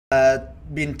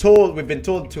we've been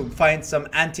told to find some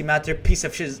antimatter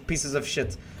pieces of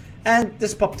shit. And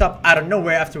this popped up out of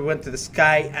nowhere after we went to the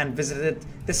sky and visited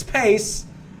the space.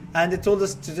 And it told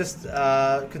us to just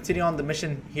continue on the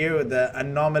mission here with the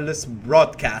anomalous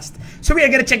broadcast. So we are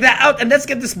gonna check that out and let's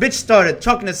get this bitch started.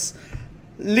 Chalkness,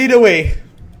 lead away.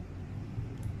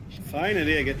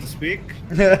 Finally, I get to speak.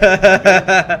 You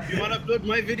want to upload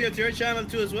my video to your channel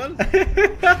too as well?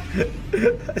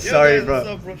 Sorry, bro. What's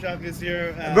up, bro? Chalkness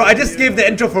here. Bro, I just gave the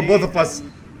intro for both of us.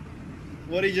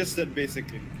 What he just said,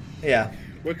 basically. Yeah.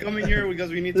 We're coming here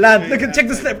because we need to land. Look at check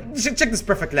this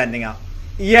perfect landing out.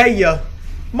 Yeah, yeah.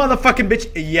 Motherfucking bitch.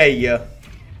 Yeah, yeah.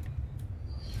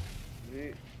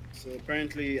 Okay. So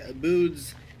apparently,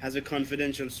 Boods has a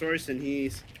confidential source, and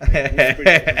he's whispered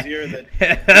to his ear that he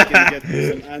can get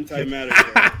some antimatter.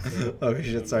 So. Oh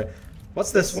shit! Sorry.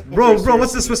 What's this, bro?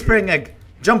 What's this whispering egg?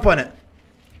 Jump on it.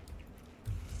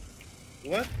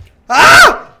 What?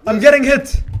 Ah! I'm getting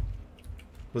hit.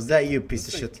 Was that you, piece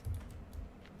of shit?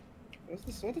 What's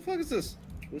this? What the fuck is this?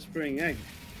 Whispering egg.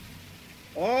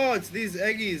 Oh, it's these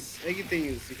eggy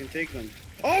things. You can take them.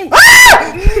 Oh!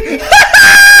 Ah!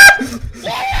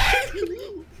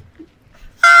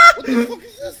 What the fuck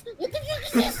is this? What the fuck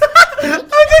is this?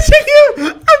 I'm ditching you!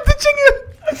 I'm ditching you!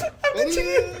 I'm ditching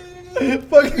you!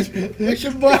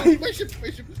 Fuck. My ship,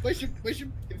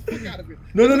 get the fuck out of here.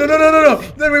 No.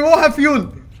 Then we won't have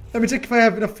fuel. Let me check if I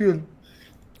have enough fuel.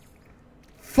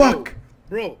 Fuck.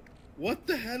 Bro, what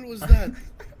the hell was that?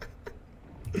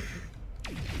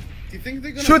 Do you think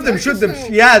they're gonna shoot them.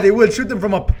 Yeah, they will. Shoot them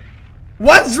from up.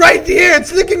 One's right here.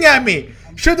 It's looking at me.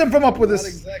 Shoot them from up with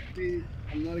this.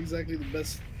 I'm not exactly the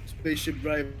best spaceship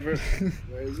driver.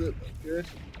 Where is it? Okay.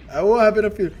 I won't have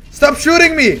enough fuel. Stop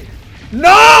shooting me.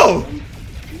 No!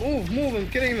 Move, I'm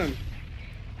killing them.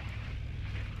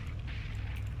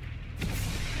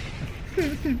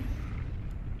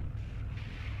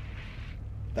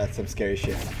 That's some scary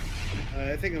shit.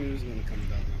 I think I'm just gonna come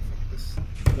down now. Fuck this.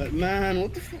 But man,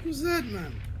 what the fuck was that,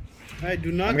 man? I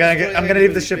do not. I'm gonna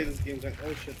leave the ship.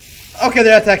 Oh shit. Okay,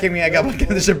 they're attacking me. I got back in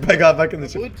the ship. I got back in the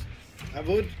ship.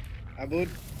 Abud.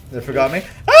 They forgot me.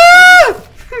 Ah!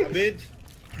 Abid.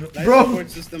 Bro. Support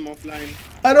system offline.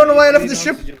 I don't know why I left the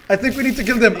ship. I think we need to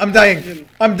kill them. I'm dying.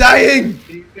 I'm dying.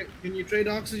 Can you trade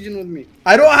oxygen with me?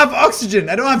 I don't have oxygen.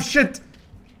 I don't have shit.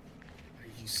 Are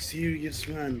you serious,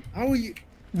 man? How are you?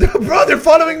 Bro, they're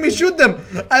following me. Shoot them.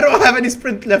 I don't have any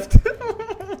sprint left.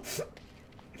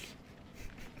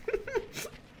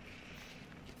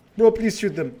 Bro, please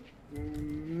shoot them.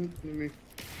 Let me...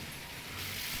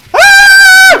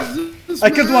 Ah! I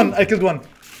killed one.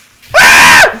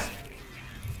 Ah!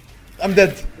 I'm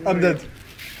dead. I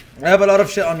have a lot of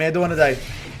shit on me. I don't want to die.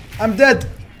 I'm dead.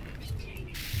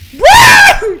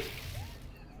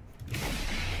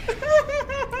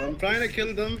 I'm trying to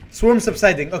kill them. Swarm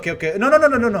subsiding. Okay.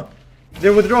 No.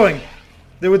 They're withdrawing.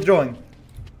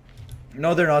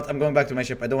 No, they're not. I'm going back to my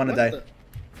ship. I don't want to die.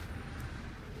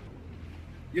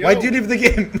 Why did you leave the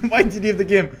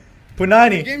game?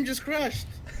 Punani. The game just crashed.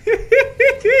 What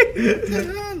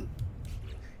the hell?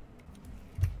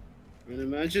 I mean,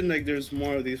 imagine like there's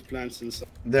more of these plants inside.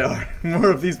 There are more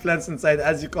of these plants inside,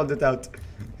 as you called it out.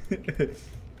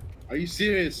 Are you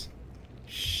serious?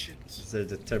 Shit. They're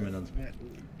determined.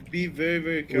 Be very,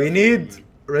 very careful. We need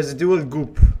residual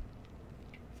goop.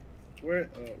 Where?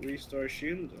 Restore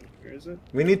shield? Where is it?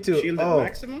 We need to. Shield at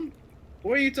maximum?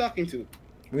 Who are you talking to?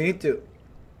 We need to.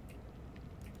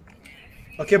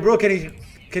 Okay, bro, can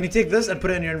you take this and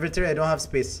put it in your inventory? I don't have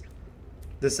space.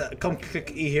 This come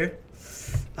click E here.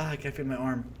 Ah, I can't feel my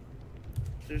arm.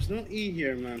 There's no E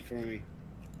here, man, for me.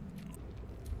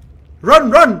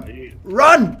 Run!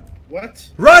 What?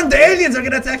 Run! The aliens are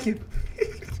gonna attack you.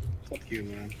 Fuck you,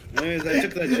 man. Anyways, I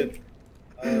took that shit.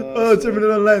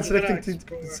 Terminal online, selecting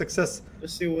success.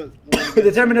 Let's see what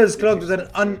The terminal is clogged with an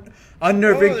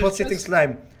unnerving pulsating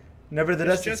slime.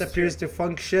 Nevertheless, it appears to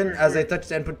function as I touch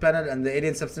the input panel and the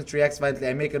alien substance reacts violently.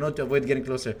 I make a note to avoid getting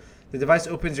closer. The device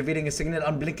opens, revealing a single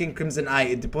unblinking crimson eye.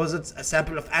 It deposits a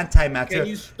sample of antimatter. Can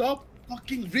you stop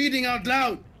fucking reading out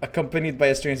loud? Accompanied by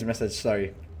a strange message.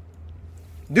 Sorry.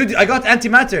 Dude, I got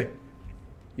antimatter.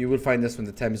 You will find this when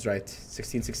the time is right.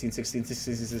 16.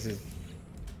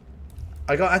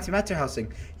 I got antimatter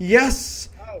housing. Yes!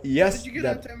 How? Yes! Did you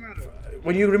get antimatter?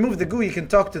 When you remove the goo, you can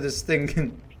talk to this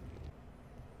thing.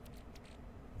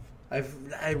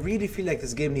 I really feel like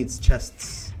this game needs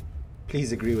chests.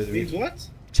 Please agree with me. Needs what?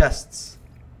 Chests.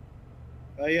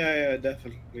 Yeah,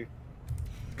 definitely.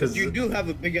 Because you do have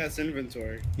a big ass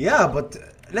inventory. Yeah, but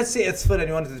let's say it's full and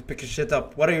you wanted to pick your shit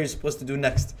up. What are you supposed to do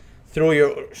next? Throw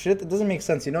your shit? It doesn't make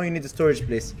sense. You know you need a storage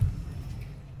place.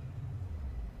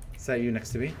 Is that you next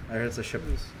to me? I heard it's a ship.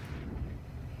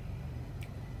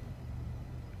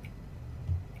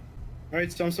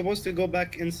 Alright, so I'm supposed to go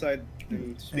back inside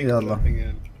and speak to Yallah. nothing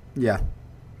again. Yeah.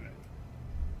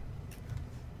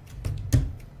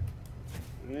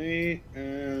 Right,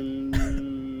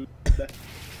 and...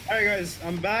 Alright guys,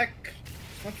 I'm back.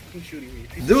 Stop fucking shooting me.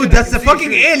 Piece of Dude, shit, that's I the can see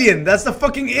fucking you. alien! That's the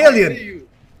fucking I see alien! you.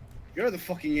 You're the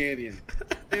fucking alien.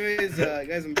 Anyways,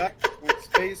 guys, I'm back on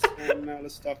space, and now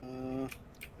let's talk.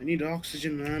 I need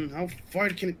oxygen, man. How far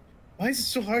can it... Why is it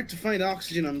so hard to find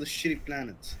oxygen on this shitty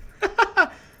planet?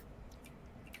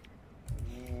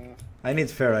 I need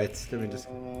ferrite. Let me just...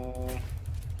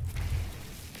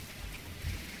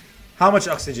 How much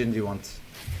oxygen do you want?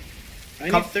 I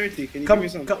Come- need 30. Can you give me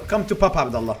some? Come to Papa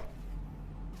Abdullah.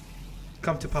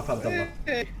 Come to Papa Abdullah.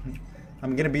 Hey,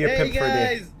 I'm gonna be your hey pimp for a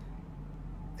day. guys!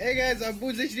 Hey guys, our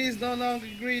Boots HD is no longer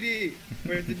greedy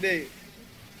for today.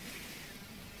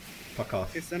 Fuck off.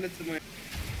 Okay, send it to my...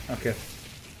 Okay.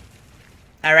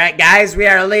 Alright guys, we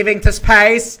are leaving to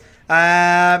space.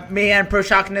 Me and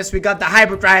Proshockness, we got the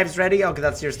hyperdrives ready. Okay,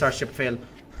 that's your starship fail.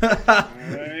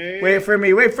 Alright. Wait for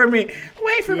me, wait for me,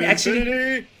 wait for me. Actually,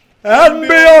 Infinity, and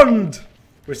beyond.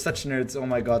 We're such nerds. Oh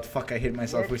my god, fuck! I hate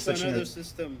myself. warp We're to such another nerds.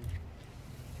 system.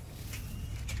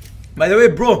 By the way,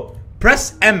 bro,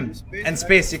 press M and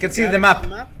space. You can see the Galaxy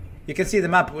map. You can see the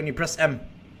map when you press M.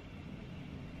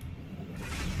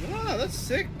 Wow, that's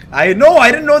sick. I know.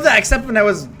 I didn't know that except when I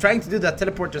was trying to do that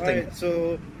teleporter thing. Alright,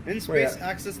 so in Where space, at?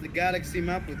 access the galaxy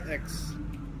map with X.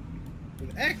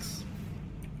 With X?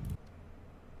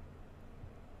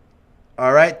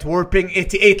 All right, warping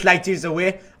 88 light years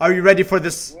away. Are you ready for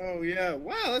this? Whoa, yeah.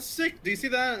 Wow, that's sick. Do you see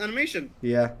that animation?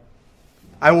 Yeah.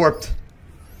 I warped.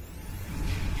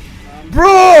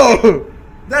 Bro!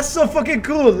 That's so fucking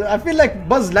cool. I feel like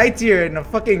Buzz Lightyear in a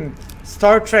fucking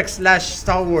Star Trek /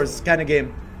 Star Wars kind of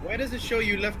game. Why does it show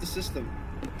you left the system?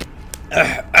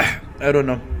 I don't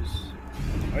know.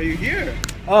 Are you here?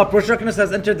 Oh, Proshockness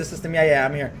has entered the system. Yeah,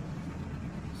 I'm here.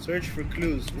 Search for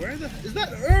clues. Where the... Is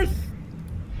that Earth?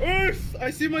 Earth!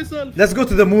 I see myself! Let's go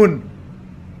to the moon.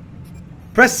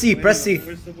 Press C, press C.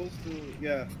 We're supposed to...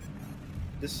 Yeah.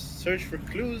 Just search for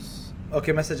clues.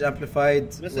 Okay, message amplified.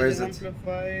 Message Where is it?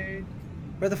 amplified.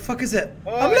 Where the fuck is it?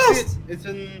 Oh, I'm I see lost! it. It's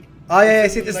in... Oh yeah, I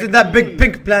see it. It's like in that the big moon.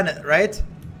 pink planet, right?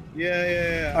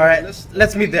 Yeah. Alright,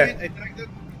 let's meet tag there. it. I tagged it.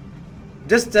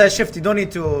 Just shift. You don't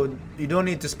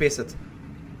need to space it.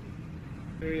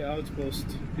 Very outpost.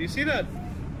 Do you see that?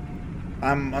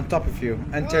 I'm on top of you,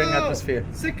 entering Whoa! atmosphere.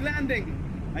 Sick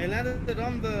landing. I landed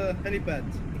on the helipad.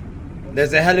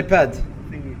 There's a helipad.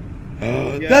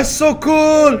 Thingy. Yeah. That's so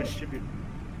cool.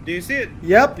 Do you see it?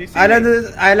 Yep, Do you see I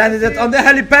it? landed it on the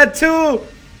helipad too.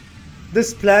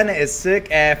 This planet is sick.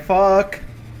 Fuck.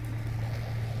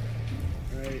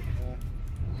 Right.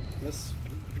 Let's.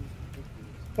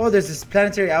 Oh, there's this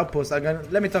planetary outpost.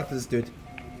 Let me talk to this dude.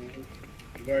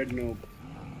 Guard noob.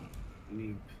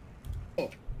 Noob. Oh,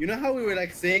 you know how we were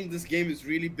like saying this game is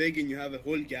really big and you have a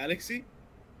whole galaxy?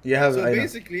 You have, So I know.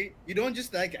 basically, you don't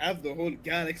just like have the whole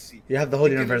galaxy. You have the whole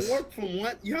You can universe. warp from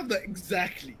one. You have the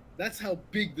exactly. That's how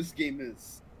big this game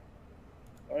is.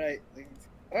 All right.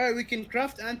 Alright, we can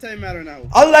craft antimatter now.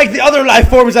 Unlike the other life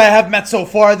forms I have met so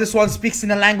far, this one speaks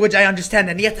in a language I understand,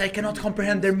 and yet I cannot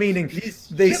comprehend their meaning. Please,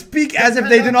 They shut speak the as if hell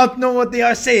they do up. not know what they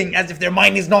are saying, as if their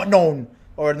mind is not known,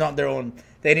 or not their own.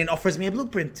 The alien offers me a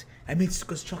blueprint. I mean to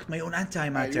construct my own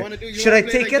antimatter. Should I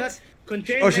take it?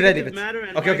 Or should I leave it?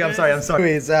 Okay, I'm sorry.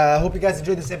 Anyways, hope you guys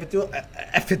enjoyed this episode.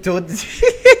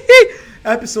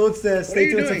 Episodes.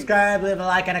 Stay tuned, subscribe, leave a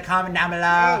like and a comment down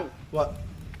below. Oh. What?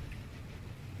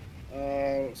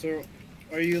 So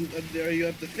are you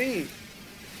at the thing?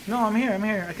 No, I'm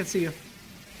here. I can see you.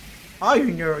 Oh,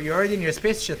 you're already in your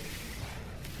space shit.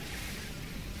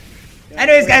 Yeah,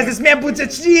 Anyways, guys, this is me, Boots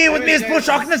HD, with me is Anyways,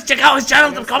 guys, Proshockness. Check out his channel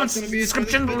in the that's comments, gonna be it for this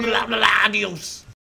description, video. blah, blah, blah. Adios.